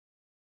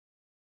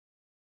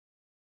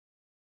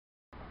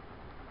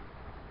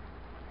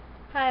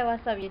Hi,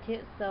 what's up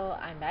YouTube? So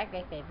I'm back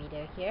with a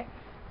video here.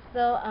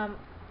 So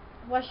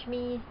watch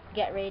me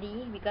get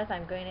ready because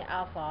I'm going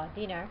out for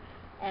dinner,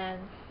 and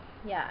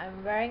yeah,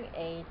 I'm wearing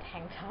a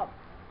tank top.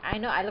 I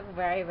know I look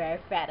very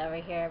fat over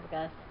here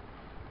because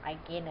I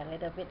gained a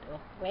little bit of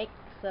weight,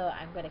 so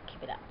I'm gonna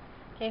keep it up.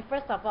 Okay,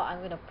 first of all,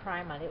 I'm gonna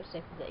prime my lips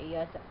with the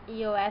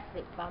EOS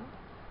lip balm.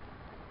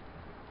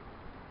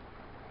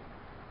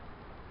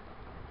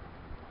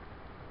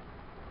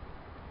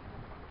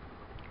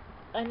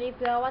 And if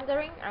you are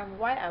wondering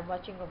why I'm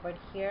watching over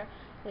here,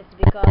 it's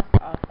because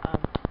of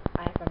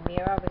I have a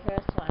mirror over here,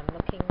 so I'm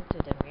looking to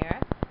the mirror.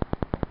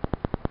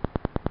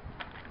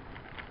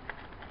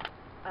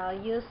 I'll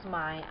use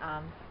my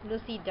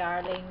Lucy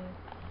Darling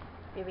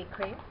BB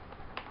cream.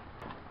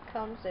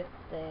 Comes with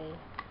the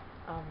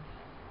um,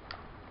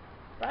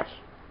 brush.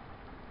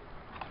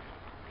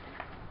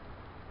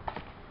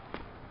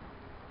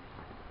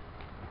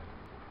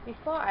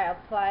 Before I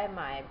apply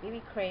my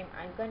BB cream,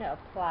 I'm going to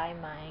apply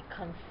my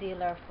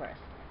concealer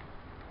first.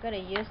 I'm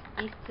going to use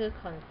these two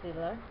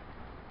concealer.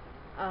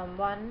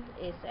 One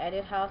is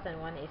Etude House and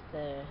one is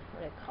the,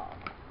 what it called,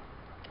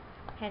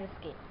 Hand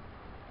Skin.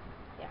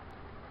 Yeah.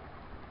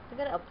 I'm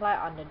going to apply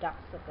on the dark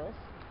circles.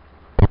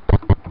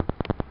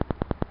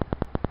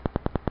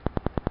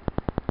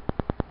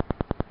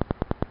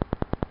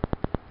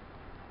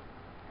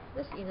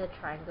 Just in a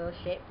triangle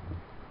shape,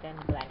 then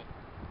blend it.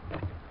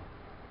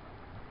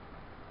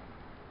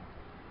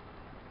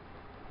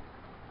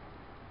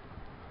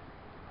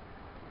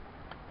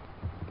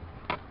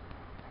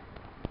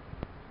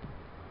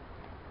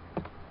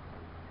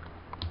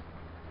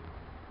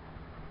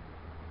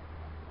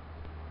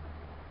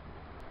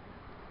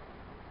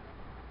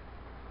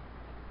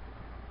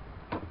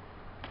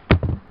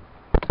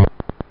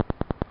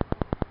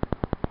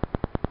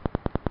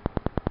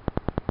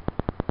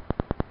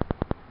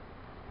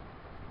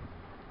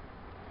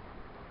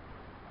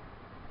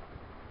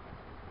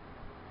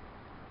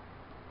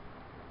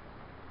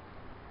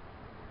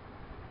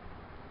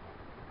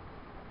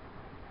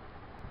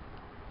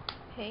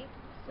 Okay,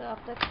 so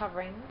after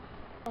covering,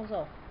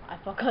 also I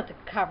forgot to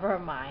cover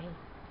my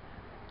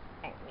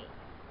acne.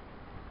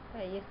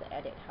 I use the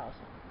Etude House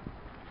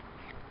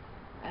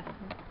one.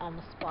 I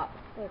have spots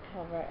to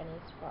cover any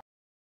spots.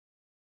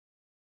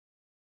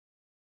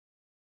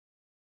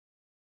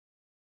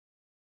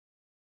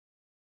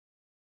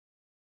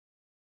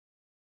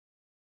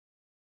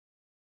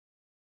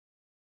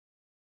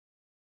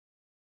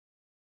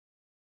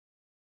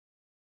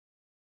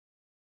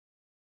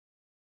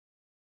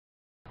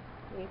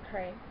 We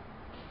cream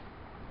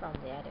from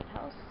the Etude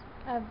House.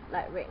 I have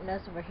like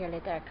redness over here.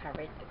 Later I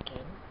cover it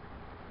again.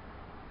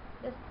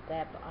 Just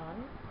dab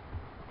on.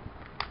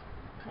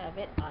 Have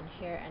it on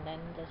here and then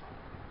just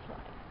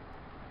apply.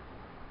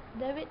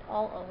 Dab it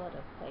all over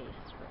the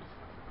place first.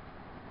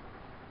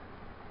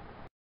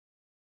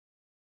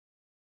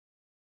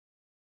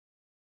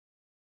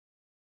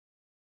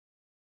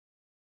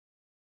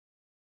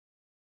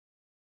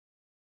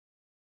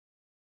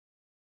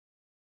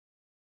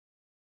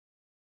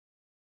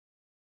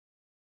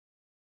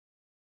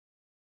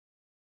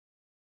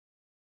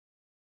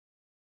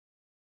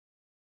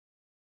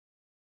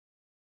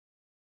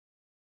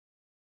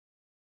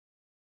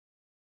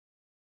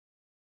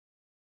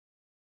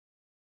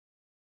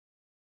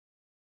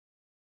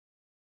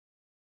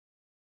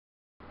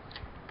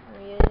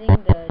 I'm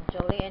using the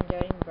Jolly &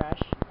 Jardine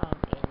brush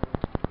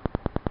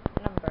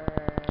in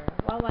number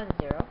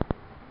 110.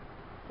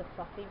 It's a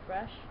fluffy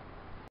brush.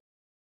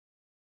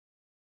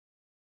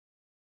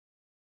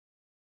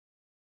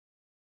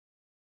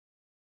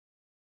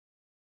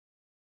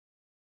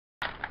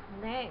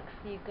 Next,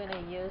 you're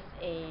gonna use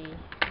a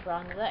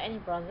bronzer, any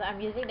bronzer. I'm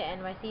using the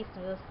NYC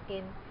Smooth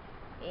Skin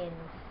in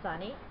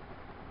Sunny.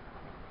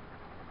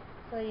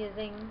 So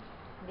using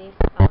this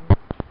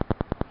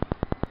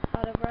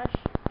powder brush,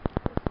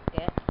 just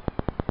get,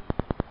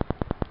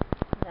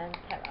 then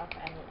tap off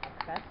any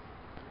excess.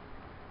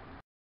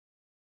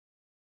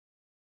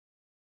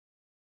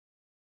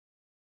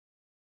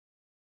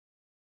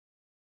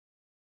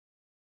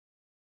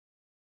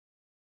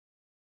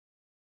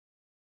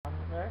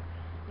 Bronzer.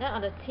 Now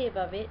on the tip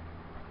of it,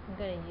 I'm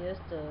gonna use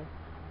the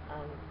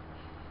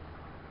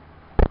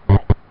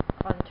like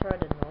contour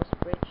the nose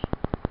bridge.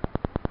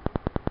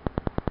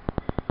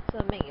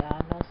 So make your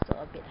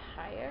nostril a bit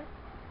higher.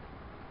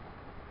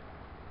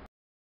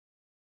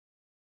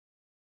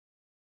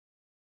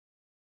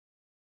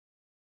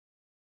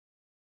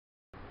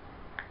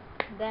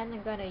 Then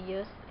I'm gonna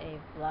use a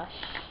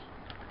blush.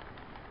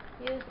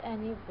 Use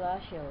any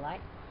blush you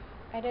like,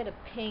 either the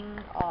pink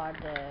or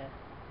the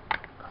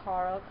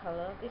coral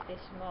color. This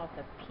is more of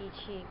the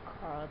peachy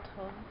coral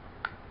tone.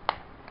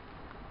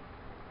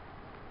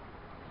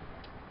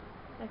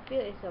 I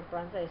feel if the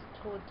bronzer is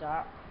too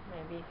dark,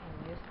 maybe you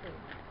can use the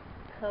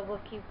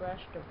Kabuki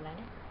brush to blend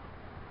it.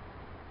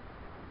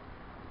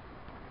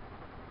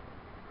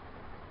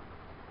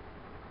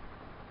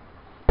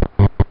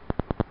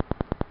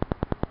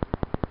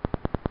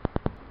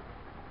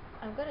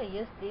 I'm gonna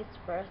use this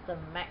first, the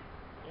MAC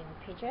in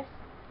Peaches.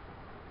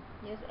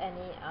 use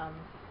any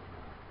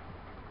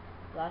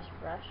blush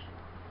brush.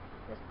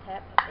 Just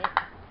tap a bit,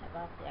 tap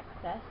off the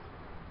excess.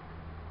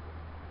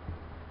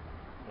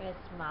 Gonna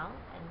smile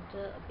and do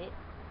a bit.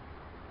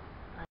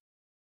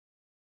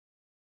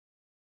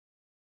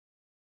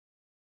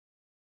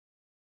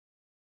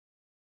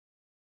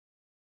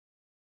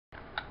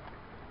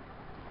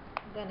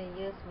 I'm gonna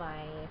use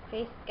my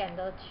Face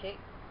Candle Chic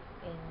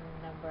in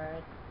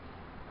number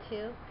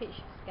 2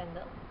 Peach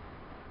Candle.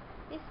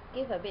 Just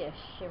give a bit of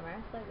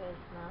shimmer, so I'm gonna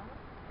smile.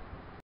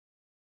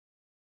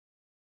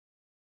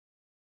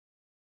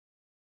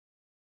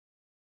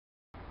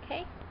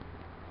 Okay,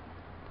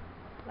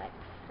 like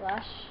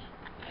flush.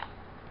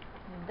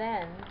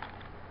 Then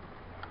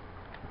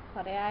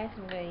for the eyes,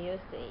 I'm gonna use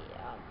the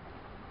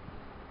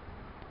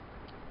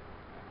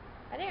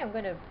I think I'm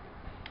gonna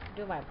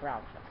do my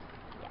brow first.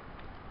 Yeah,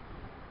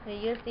 I'm gonna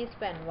use this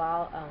Wet n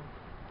Wild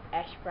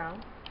ash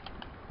brown.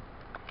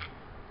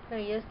 I'm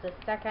gonna use the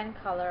second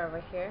color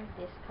over here,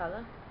 this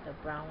color, the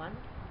brown one.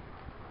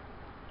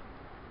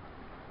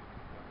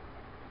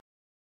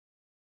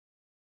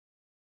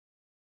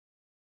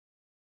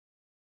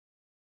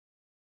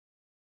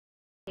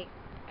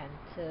 And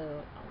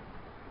to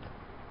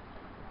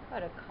what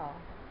do you call,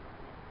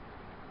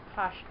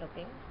 harsh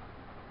looking.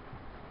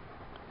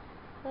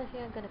 So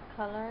here I'm gonna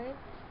color it.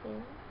 See.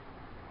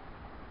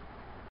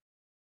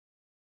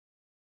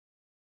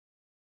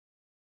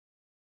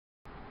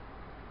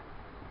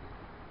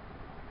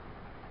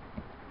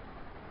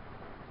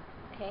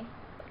 Okay,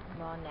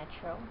 more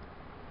natural.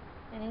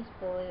 Any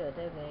spoolie will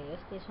do. I'm gonna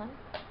use this one.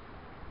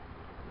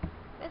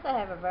 Because I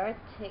have a very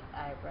thick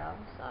eyebrow,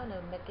 so I'm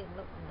gonna make it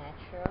look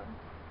natural.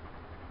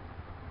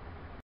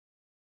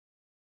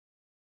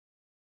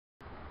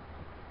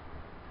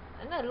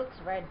 I know it looks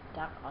very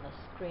dark on the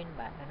screen,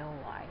 but I don't know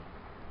why.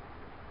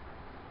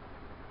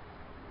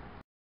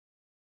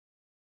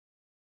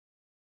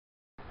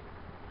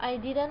 I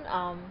didn't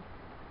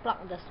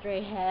pluck the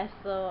stray hair,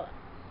 so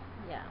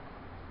yeah.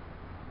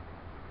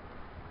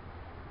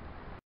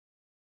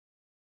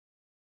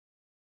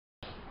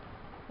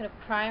 I'm gonna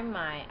prime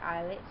my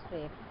eyelids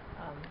with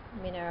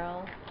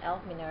mineral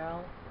elf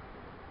mineral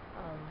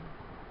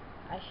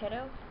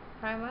eyeshadow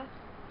primer.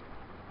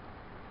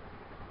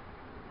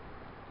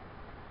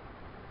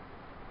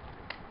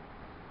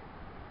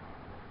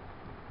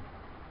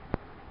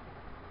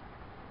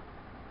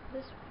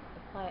 Just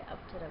apply it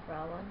up to the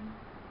brow one.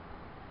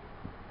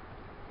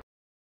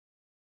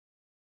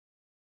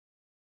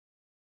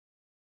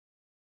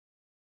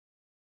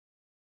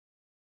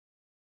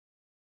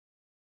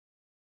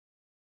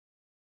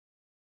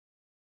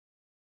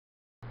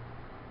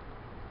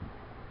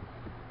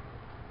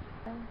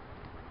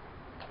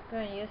 I'm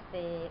going to use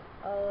the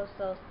Oh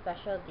So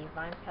Special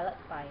Divine palette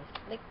by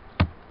Slick.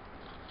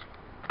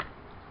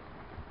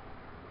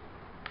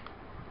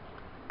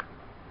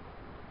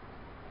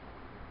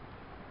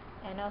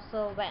 And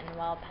also Wet n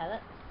Wild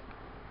palettes.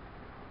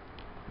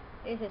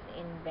 This is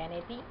in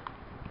Vanity.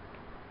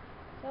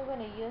 So I'm going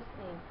to use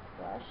a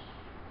brush,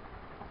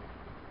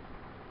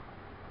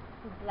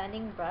 a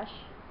blending brush.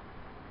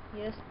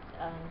 Use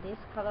this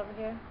color over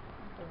here,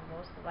 the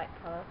most white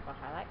color for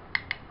highlight.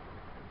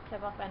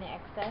 Tap off any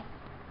excess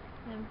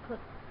and put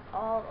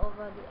all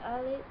over the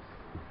eyelids.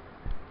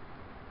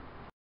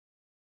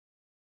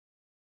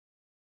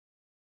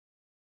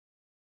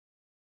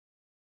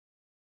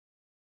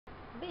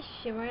 A bit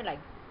shimmery, like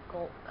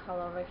gold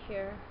color over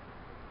here.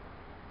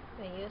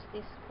 I'm gonna use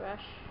this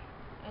brush,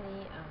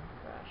 any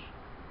brush.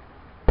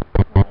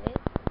 Apply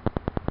it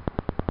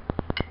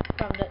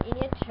from the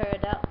inner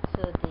third out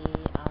to the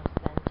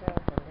center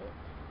of the lid.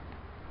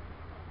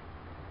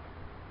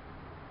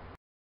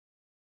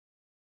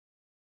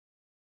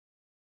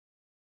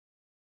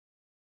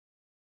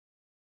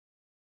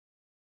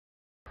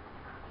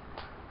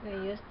 I'm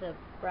gonna use the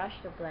brush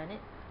to blend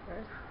it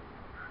first.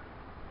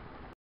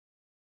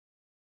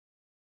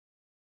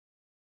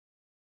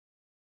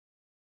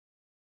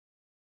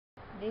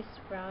 This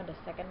brown, the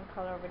second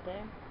color over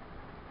there.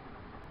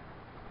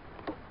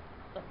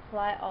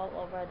 Apply all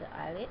over the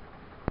eyelid.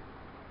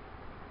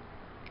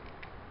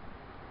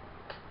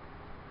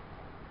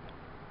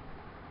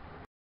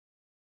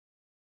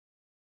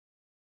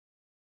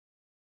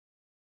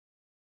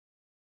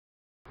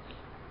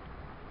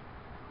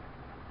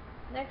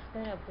 Next,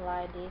 I'm gonna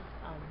apply this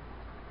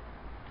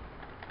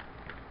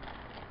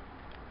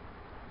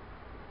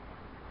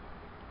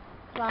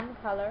plum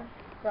color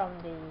from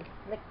the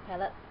Slick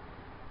palette,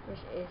 which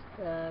is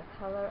the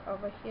color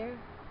over here.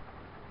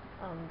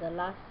 The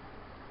last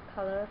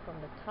color from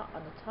the top,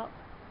 on the top.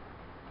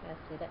 You can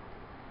see that.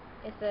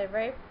 It's a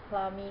very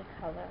plummy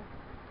color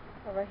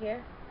over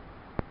here.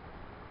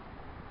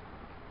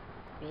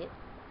 Bit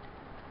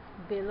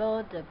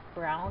below the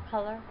brown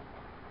color,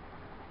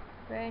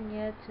 very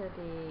near to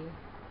the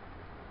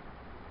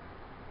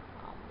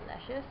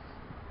lashes.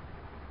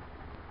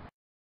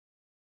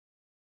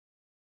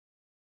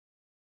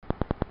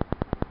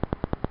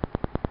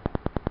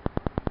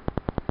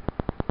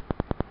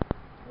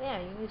 Yeah,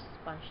 you use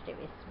sponge tip,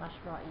 it's much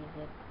more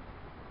easier.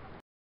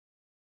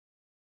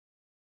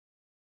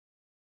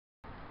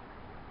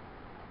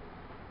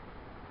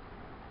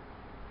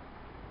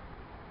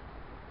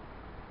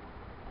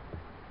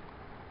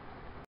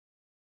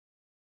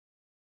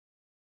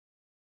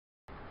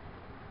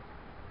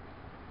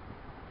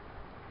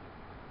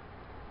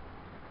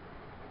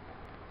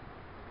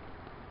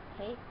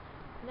 Okay,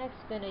 next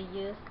gonna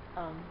use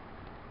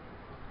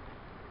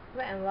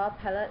Wet n Wild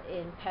palette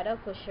in Petal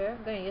Pusher.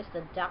 I'm gonna use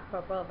the dark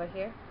purple over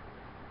here.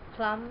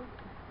 Plum,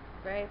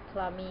 very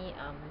plummy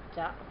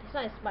dark. This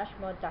one is much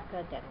more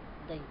darker than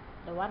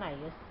the one I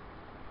use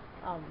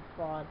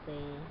for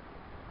the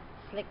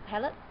Slick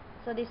palette.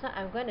 So this one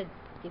I'm going to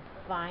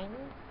define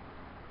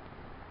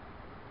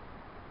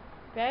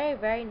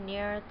very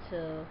near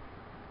to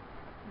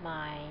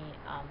my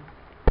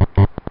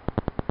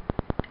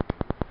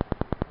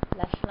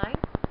lash line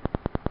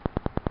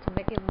to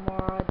make it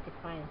more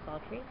defined and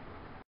sultry.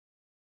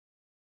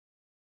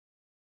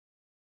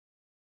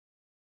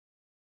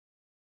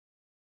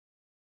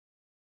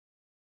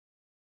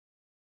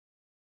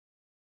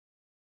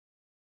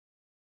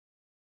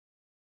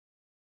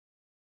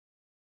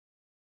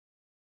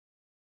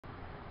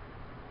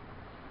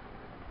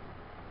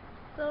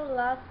 So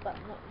last but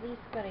not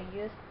least, gonna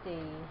use the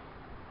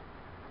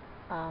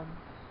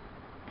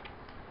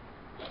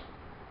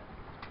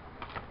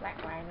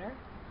black liner.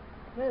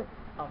 I'm going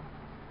to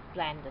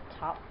blend the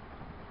top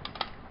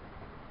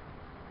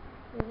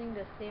using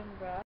the same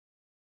brush.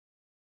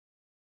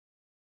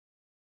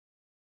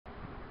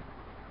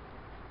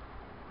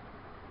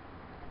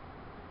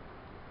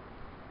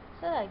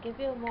 So I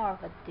give you more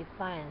of a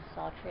defined and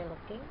sultry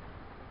looking.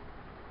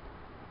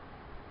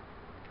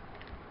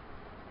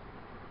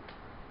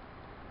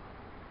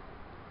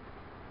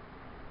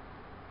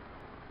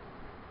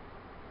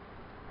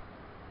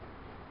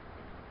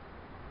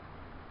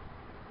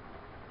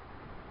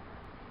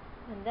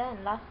 And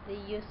then lastly,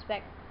 use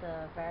back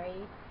the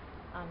very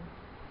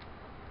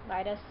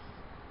lightest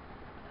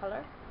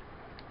color.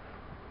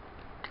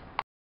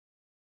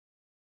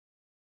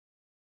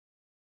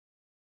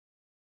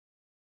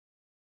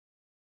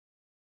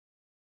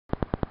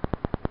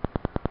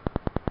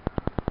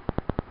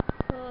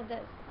 So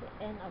that's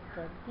the end of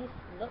this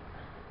look.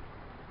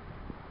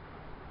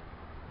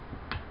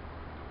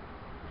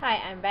 Hi,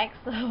 I'm back.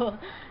 So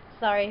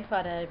sorry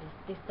for the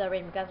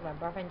disturbing because my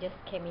boyfriend just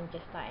came in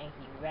just now and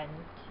he ran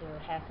to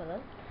hair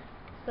salon.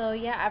 So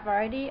yeah, I've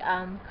already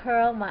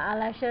curled my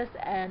eyelashes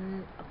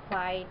and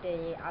applied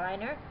the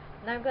eyeliner.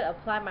 Now I'm going to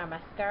apply my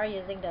mascara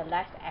using the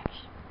Lash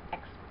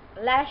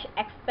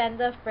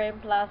Expander Frame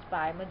Plus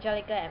by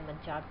Majolica and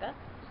Majolica.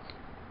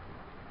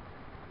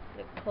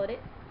 Coat it.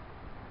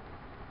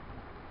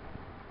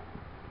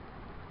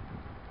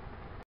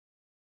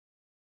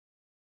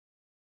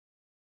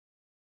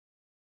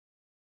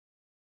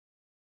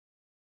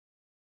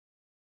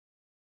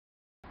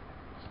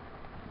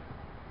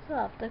 So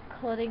after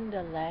coating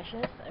the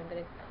lashes, I'm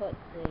going to coat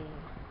the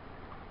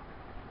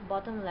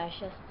bottom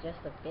lashes just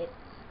a bit.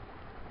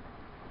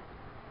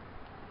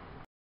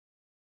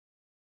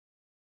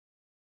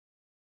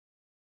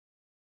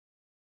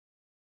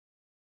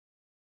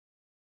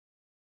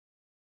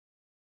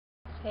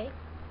 Okay.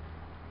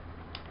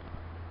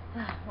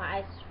 My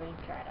eyes is really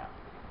dried out.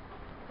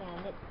 Then I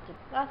need to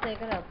lastly I'm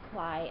gonna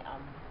apply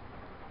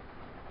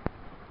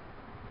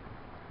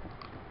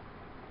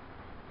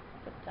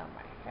put down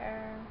my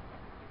hair.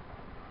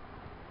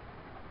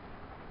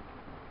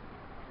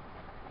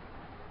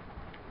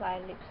 Apply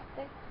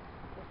lipstick.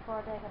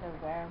 Before that I'm gonna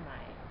wear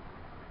my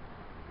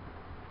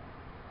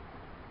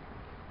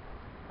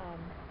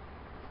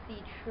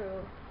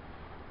see-through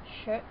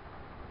shirt.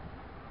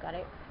 Got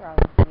it from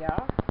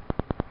VR.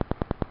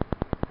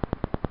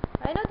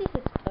 I know this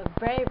is a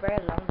very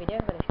long video.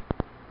 I'm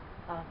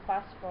gonna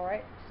fast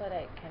forward so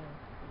that it can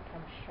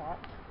become short.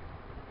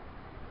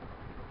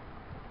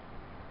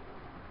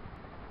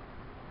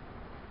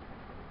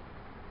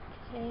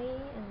 Okay,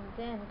 and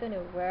then I'm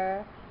gonna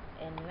wear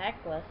a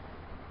necklace.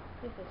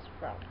 This is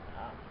from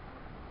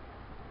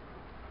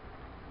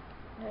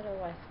I don't know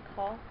what it's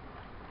called.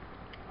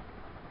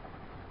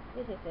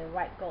 This is a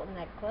white gold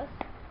necklace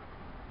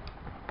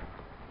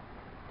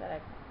that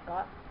I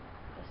got,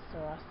 the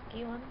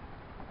Swarovski one.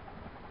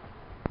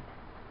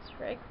 It's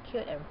very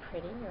cute and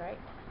pretty, right?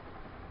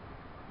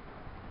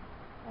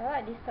 I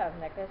like this type of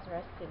necklace,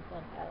 very simple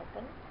and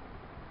elegant.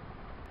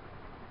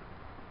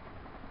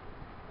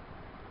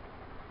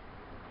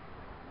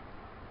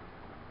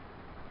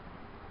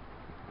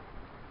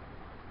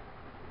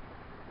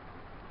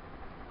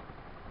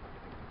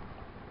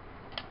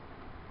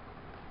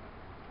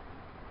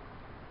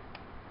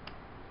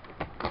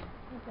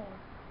 Okay.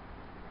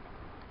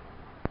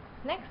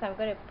 Next, I'm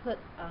going to put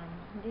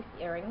these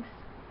earrings.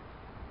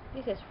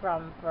 This is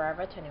from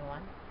Forever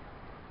 21.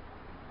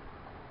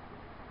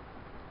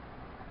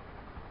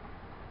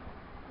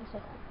 It's a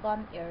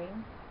hook-on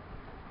earring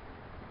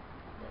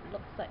that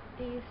looks like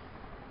this.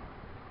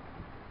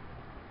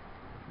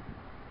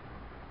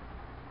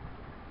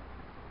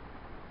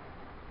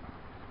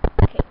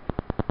 Okay,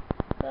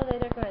 so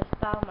later I'm going to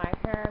style my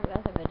hair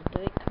because I'm going to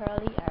do it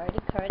curly. I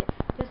already curled it.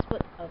 Just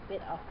put a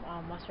bit of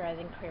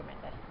moisturizing cream and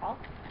that's all.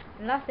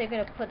 And lastly, I'm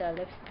going to put a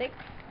lipstick.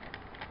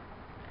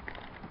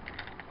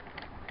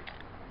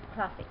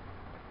 Classic.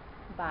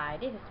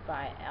 This is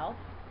by e.l.f.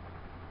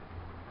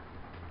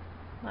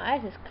 My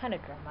eyes is kind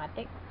of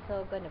dramatic,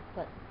 so I'm going to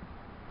put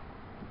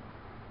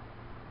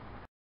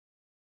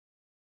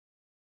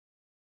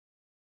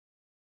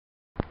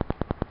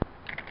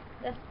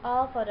that's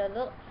all for the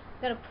look.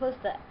 I'm gonna post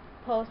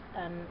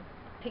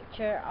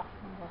picture of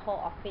the whole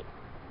outfit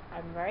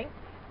I'm wearing.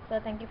 So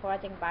thank you for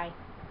watching. Bye.